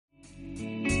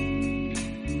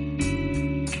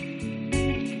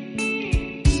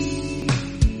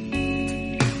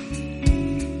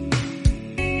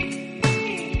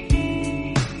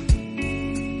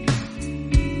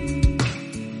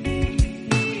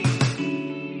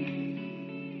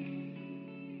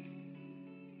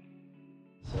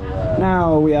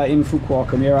now we are in Phu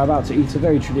Quoc and we are about to eat a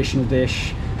very traditional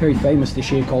dish, very famous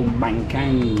dish here called Banh.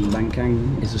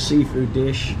 Banh is a seafood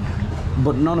dish,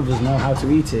 but none of us know how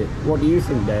to eat it. What do you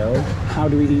think, Dale? How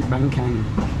do we eat Banh?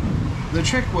 The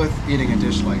trick with eating a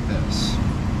dish like this,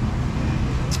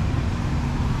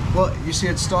 well, you see,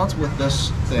 it starts with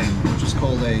this thing, which is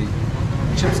called a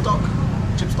chip stock.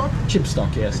 Chip stock? Chip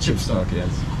stock, yes. Chip stock,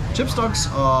 yes. Chip stocks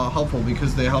are helpful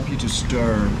because they help you to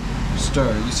stir.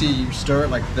 You see, you stir it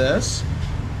like this,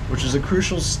 which is a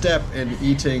crucial step in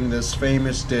eating this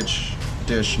famous dish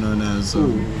known as. Ooh,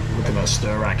 look at that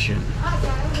stir action.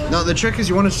 Now the trick is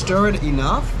you want to stir it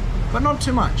enough, but not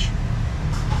too much.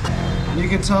 You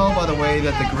can tell by the way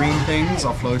that the green things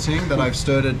are floating that I've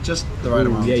stirred it just the right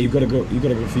amount. Yeah, you've got to go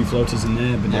a few floaters in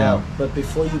there, but yeah. But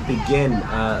before you begin,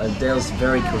 Dale's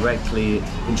very correctly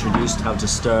introduced how to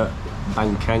stir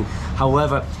Banh.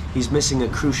 However, he's missing a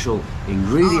crucial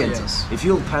ingredient. Oh, yes. If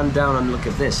you'll pan down and look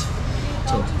at this,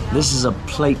 Tilt. this is a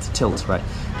plate tilt, right?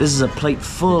 This is a plate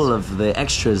full of the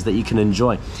extras that you can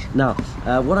enjoy. Now,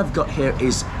 what I've got here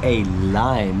is a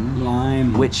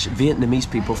lime, which Vietnamese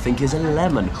people think is a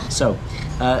lemon. So,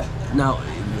 now,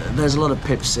 there's a lot of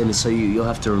pips in it, so you'll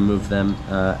have to remove them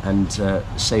and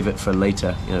save it for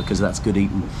later, you know, because that's good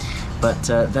eating. But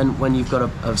then when you've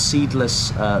got a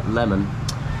seedless lemon,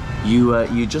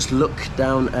 you just look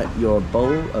down at your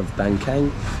bowl of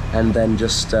Banh and then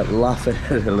just laugh at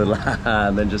it a little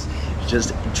and then just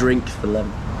drink the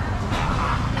lemon.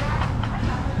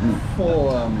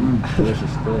 Delicious.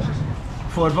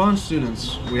 For advanced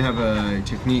students, we have a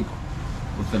technique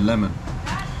with the lemon.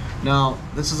 Now,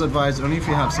 this is advised only if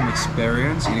you have some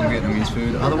experience eating Vietnamese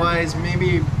food. Otherwise,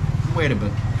 maybe wait a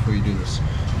bit before you do this.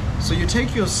 So you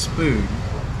take your spoon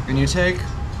and you take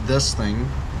this thing,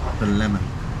 the lemon.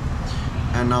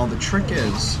 And now the trick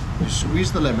is, you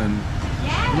squeeze the lemon.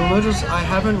 You'll notice I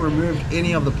haven't removed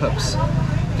any of the pips.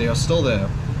 They are still there.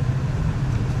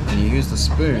 And you use the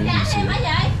spoon, you see,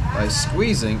 by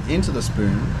squeezing into the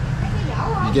spoon,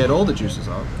 you get all the juices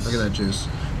out. Look at that juice.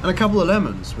 And a couple of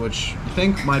lemons, which you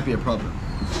think might be a problem.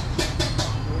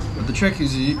 But the trick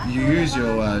is you use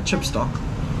your chip stock,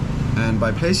 and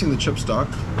by placing the chip stock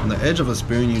on the edge of the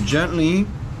spoon, you gently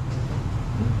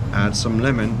add some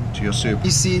lemon to your soup.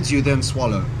 These seeds you then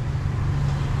swallow.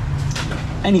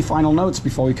 Any final notes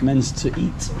before we commence to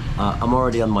eat? I'm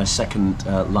already on my second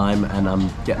lime and I'm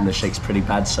getting the shakes pretty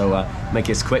bad, so make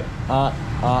it quick. Well,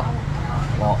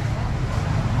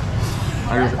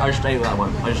 I just ate that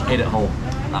one. I just ate it whole.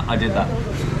 I did that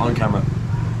on camera.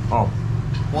 Oh.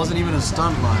 Wasn't even a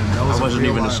stunt lime. That was wasn't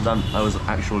even lime. a stunt. That was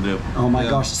actual deal. Oh my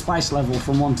gosh, spice level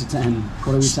from 1 to 10.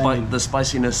 What are we saying? The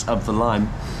spiciness of the lime,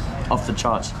 off the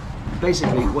charts.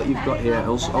 Basically, what you've got here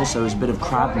also is a bit of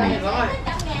crab meat.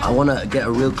 I want to get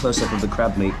a real close-up of the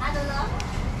crab meat.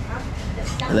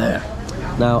 There.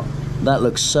 Now, that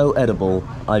looks so edible,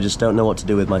 I just don't know what to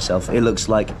do with myself. It looks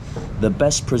like the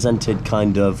best presented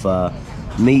kind of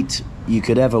meat you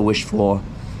could ever wish for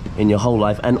in your whole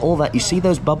life. And all that, you see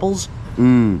those bubbles?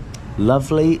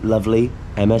 Lovely, lovely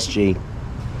MSG.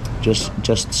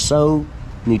 Just so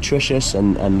nutritious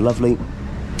and lovely.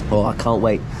 Oh, I can't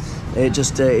wait. It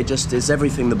just is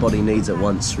everything the body needs at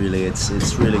once. Really, it's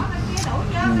really.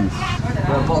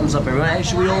 Well, bottoms up, everyone. Hey,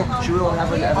 should we all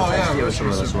have a taste? Yeah,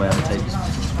 that's the way I have a taste.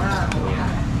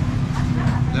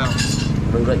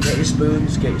 Yeah. Get your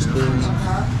spoons. Get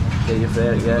your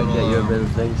fair. Yeah, get your bit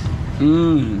of things.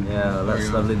 Yeah, that's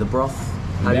lovely. The broth.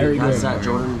 Very good. How's that,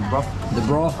 Jordan? Broth. The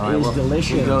broth is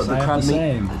delicious. You go, the I have crab to meat.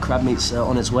 say. The crab meat's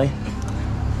on its way.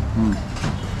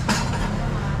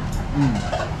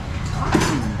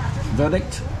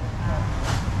 Verdict?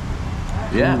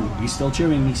 Yeah. Ooh, he's still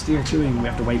chewing. We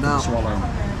have to wait for the swallow.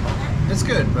 It's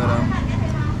good, but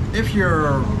if you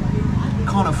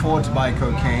can't afford to buy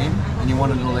cocaine and you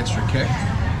want a little extra kick,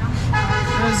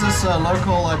 there's this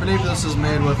local, I believe this is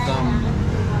made with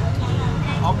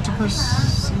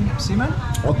octopus semen?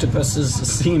 Octopus is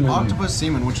semen. Octopus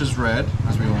semen, which is red,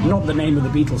 as we all know. Not the name of the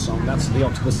Beatles song, that's the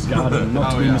Octopus's Garden,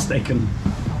 not to be mistaken.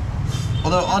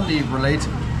 Although oddly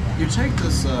related. You take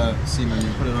this semen,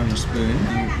 you put it on your spoon,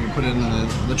 you put it in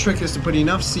the trick is to put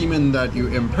enough semen that you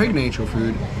impregnate your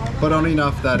food, but only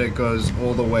enough that it goes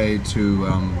all the way to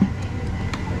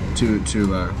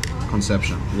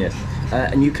conception. Yes.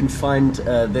 And you can find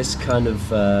this kind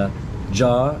of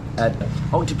jar at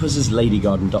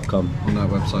octopusesLadygarden.com. On that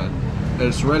website.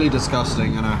 It's really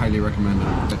disgusting and I highly recommend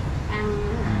it.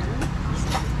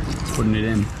 Putting it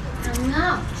in.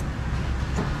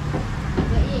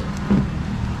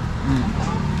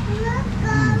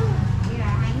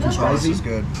 This is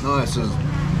good. No, this is...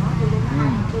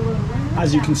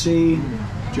 As you can see,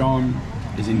 John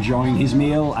is enjoying his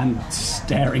meal and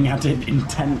staring at it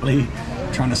intently,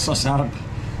 trying to suss out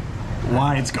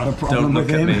why it's got a problem with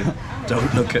him.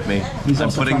 Don't look at me. I'm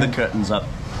putting the curtains up.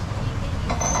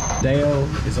 Dale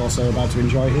is also about to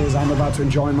enjoy his. I'm about to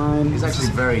enjoy mine. It's actually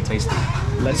very tasty.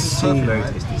 Let's see very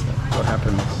tasty stuff. What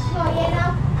happens.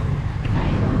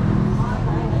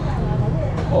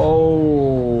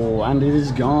 Oh, and it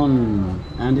is gone.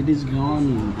 And it is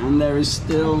gone. And there is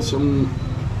still some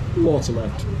water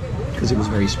left because it was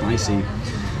very spicy.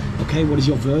 Okay, what is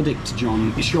your verdict,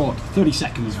 John? It's short, 30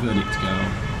 seconds verdict,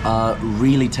 go.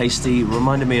 Really tasty.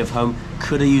 Reminded me of home.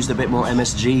 Could have used a bit more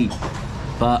MSG,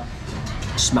 but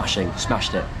smashing.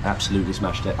 Smashed it. Absolutely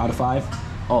smashed it. Out of 5?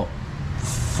 Oh,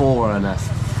 4 and a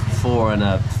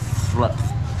flip.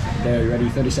 There, you ready?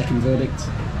 30-second verdict.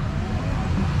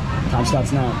 Time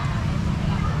starts now.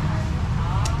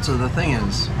 So the thing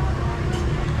is,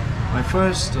 my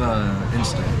first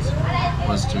instinct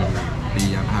was to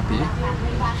be unhappy.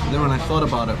 And then when I thought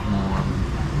about it more,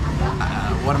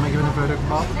 what am I giving a verdict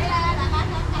about?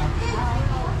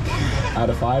 Out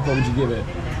of 5, what would you give it?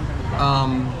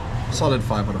 Solid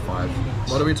 5 out of 5.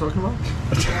 What are we talking about?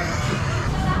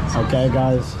 Okay,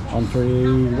 guys, on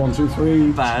 3, 1, 2,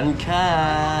 3. Bangkok.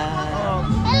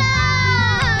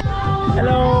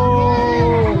 Hello!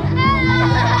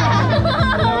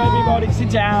 Hello everybody, sit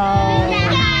down.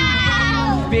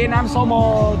 Vietnam so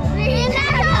much.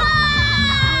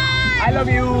 I love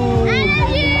you.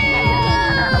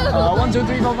 1, 2,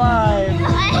 3, 4, 5.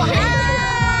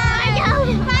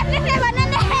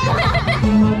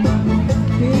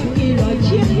 Khi lời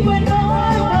chiếc quên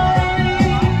nói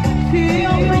khi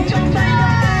ông anh trong tay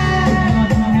ngọt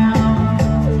ngào,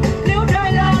 nếu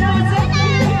đời là một giấc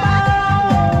chiêm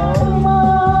bao mơ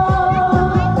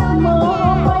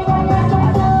ông anh trong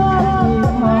ta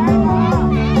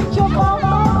cho có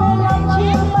về làm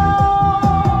chiêm bao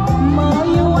mơ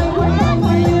yêu anh với anh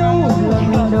yêu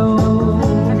lần đầu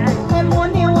em muốn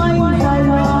yêu anh dài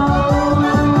lâu.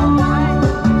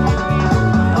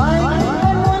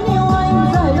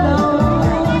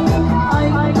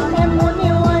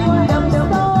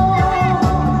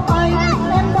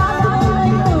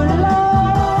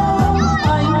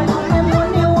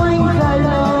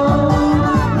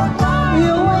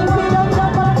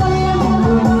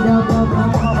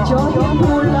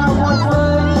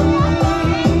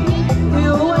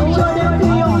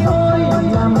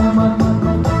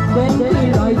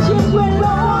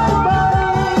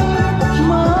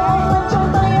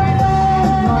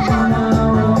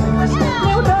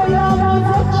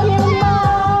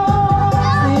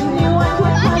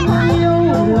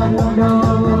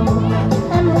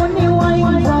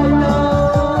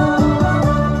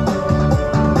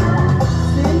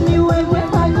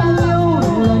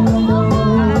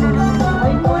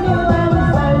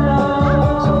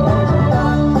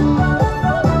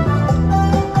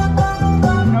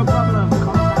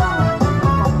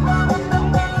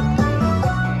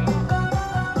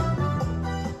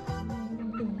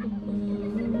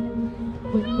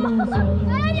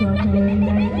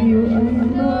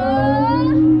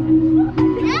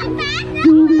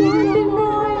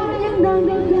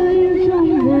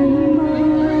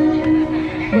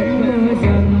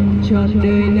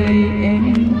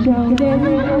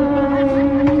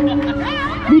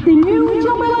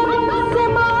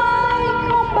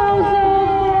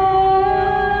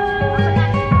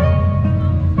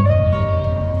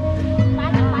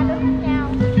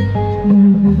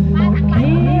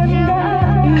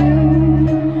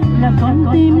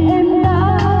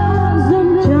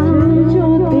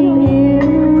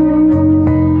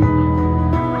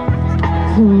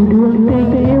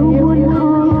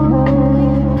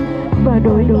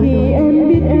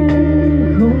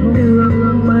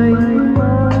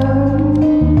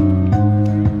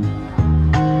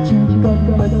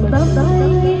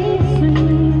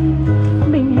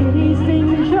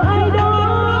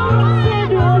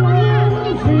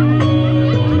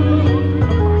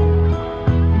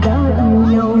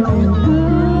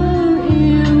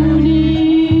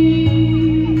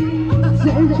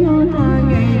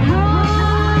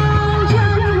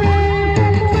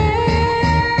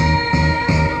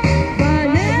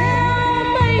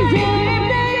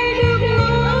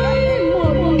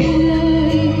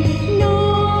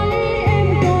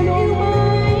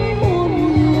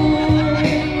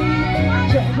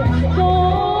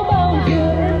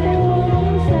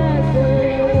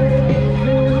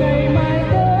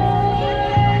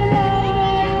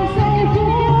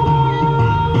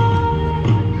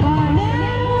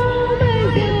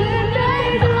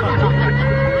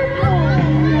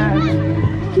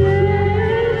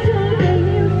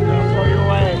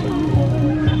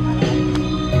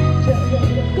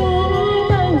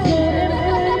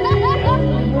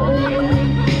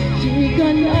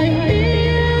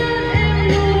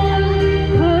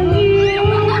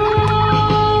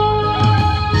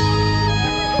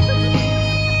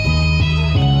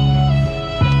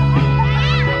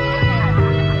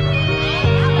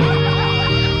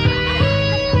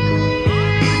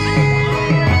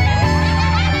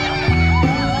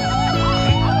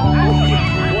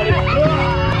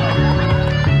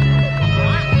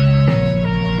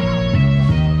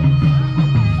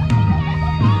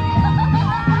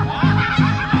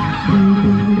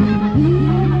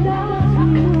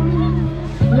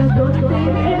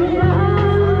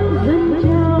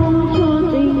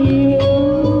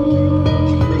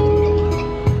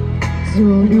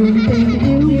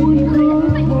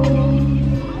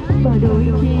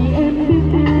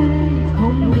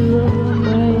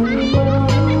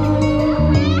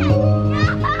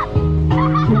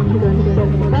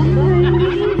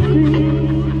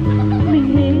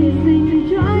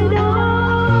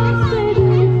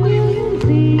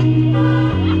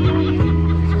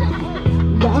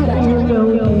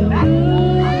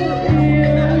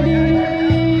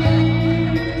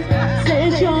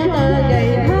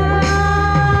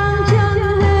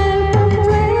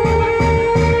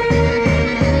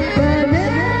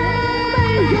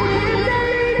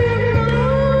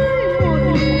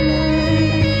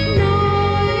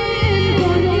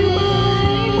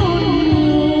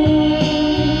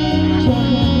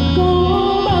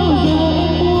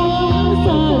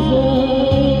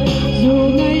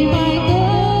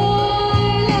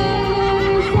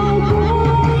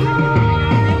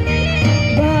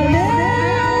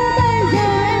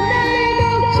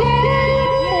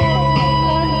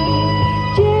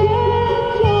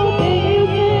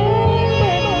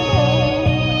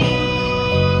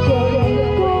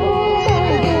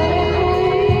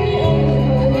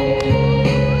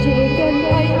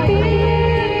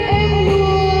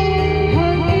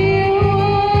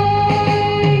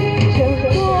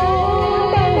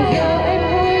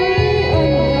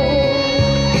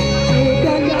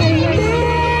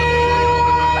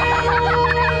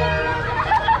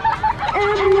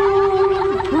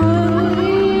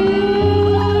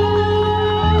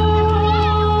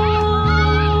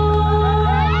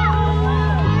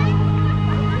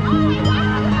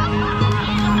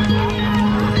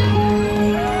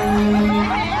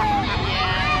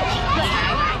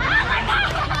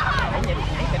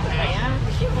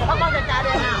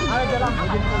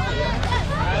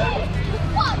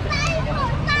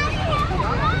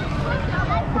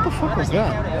 What's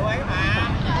that?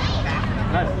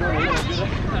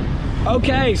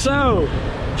 Okay, so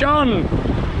John,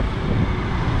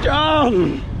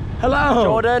 hello.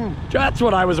 Jordan. That's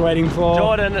what I was waiting for.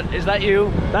 Jordan, is that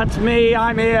you? That's me.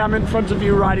 I'm here. I'm in front of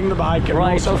you riding the bike and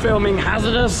Right. also filming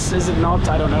hazardous. Is it not?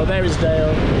 I don't know. There is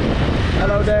Dale.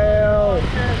 Hello, Dale.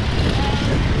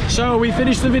 So we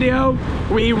finished the video,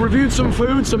 we reviewed some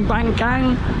food, some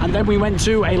Bangkang, and then we went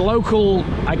to a local,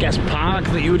 I guess, park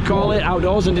that you would call it,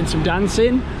 outdoors, and did some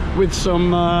dancing with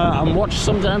some, and watched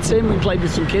some dancing. We played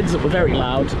with some kids that were very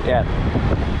loud. Yeah.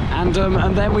 And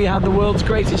then we had the world's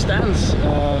greatest dance.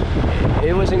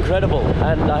 It was incredible,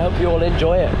 and I hope you all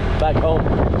enjoy it back home.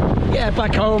 Yeah,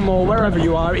 back home or wherever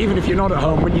you are, even if you're not at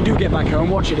home, when you do get back home,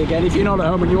 watch it again. If you're not at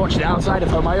home and you watched it outside of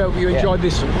home, I hope you enjoyed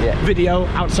this video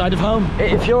outside of home.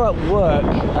 If you're at work,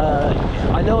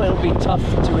 I know it'll be tough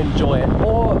to enjoy it,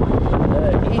 or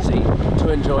easy to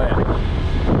enjoy it.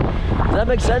 Does that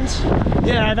make sense?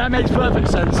 Yeah, that makes perfect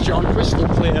sense, John. Crystal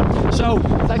clear. So,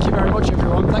 thank you very much,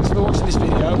 everyone. Thanks for watching this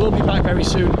video. We'll be back very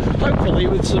soon, hopefully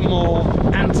with some more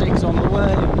antics on the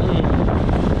way.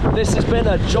 This has been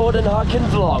a Jordan Harkin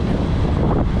vlog.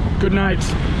 Good night.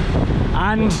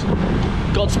 And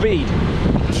Godspeed.